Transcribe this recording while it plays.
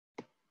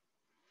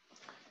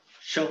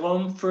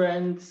Shalom,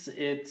 friends.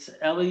 It's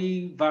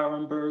Eli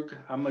Varenberg.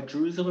 I'm a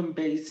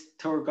Jerusalem-based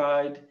tour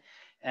guide,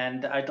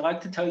 and I'd like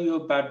to tell you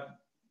about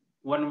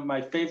one of my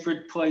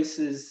favorite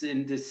places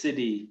in the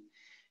city.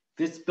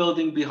 This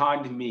building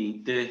behind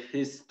me, the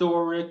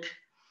historic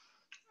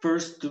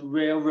first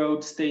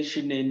railroad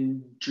station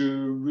in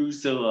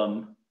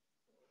Jerusalem.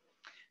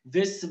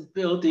 This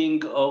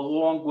building,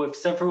 along with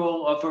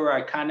several other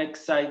iconic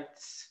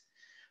sites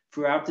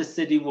throughout the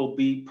city, will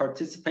be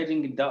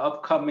participating in the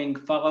upcoming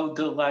Follow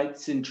the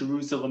Lights in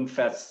Jerusalem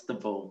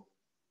festival.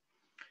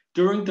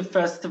 During the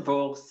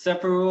festival,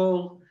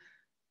 several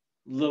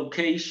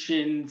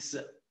locations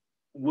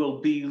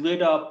will be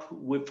lit up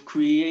with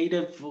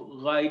creative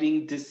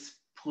lighting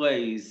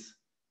displays.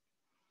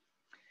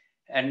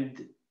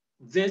 And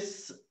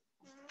this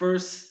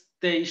first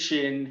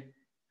station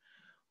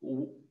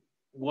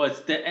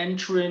was the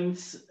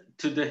entrance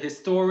to the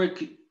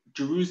historic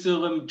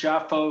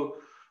Jerusalem-Jaffa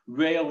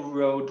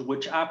Railroad,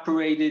 which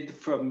operated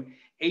from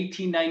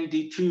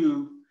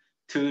 1892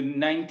 to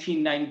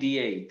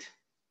 1998.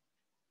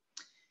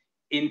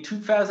 In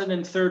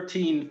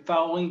 2013,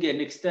 following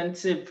an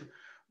extensive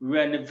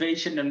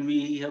renovation and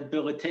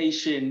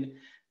rehabilitation,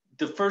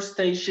 the first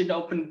station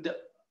opened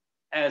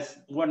as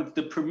one of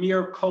the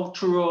premier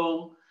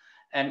cultural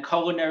and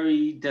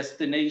culinary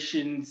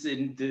destinations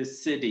in the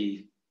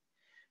city,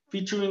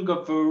 featuring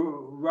a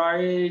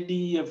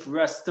variety of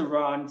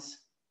restaurants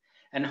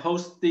and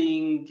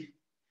hosting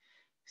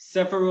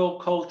several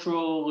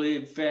cultural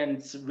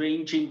events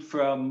ranging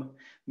from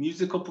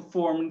musical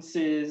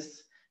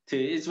performances to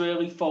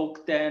Israeli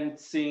folk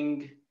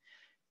dancing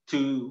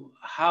to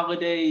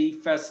holiday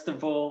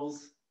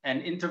festivals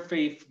and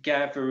interfaith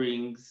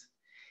gatherings.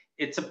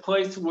 It's a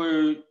place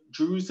where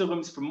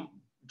Jerusalem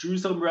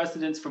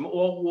residents from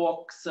all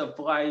walks of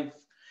life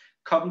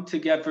come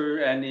together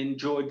and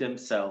enjoy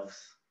themselves.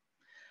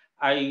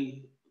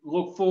 I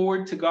look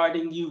forward to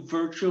guiding you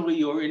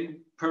virtually or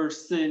in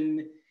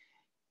person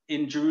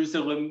in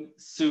Jerusalem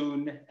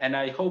soon, and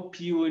I hope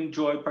you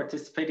enjoy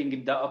participating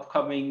in the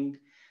upcoming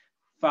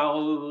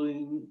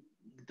Following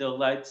the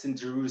Lights in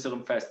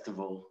Jerusalem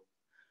festival.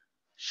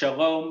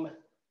 Shalom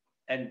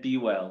and be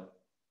well.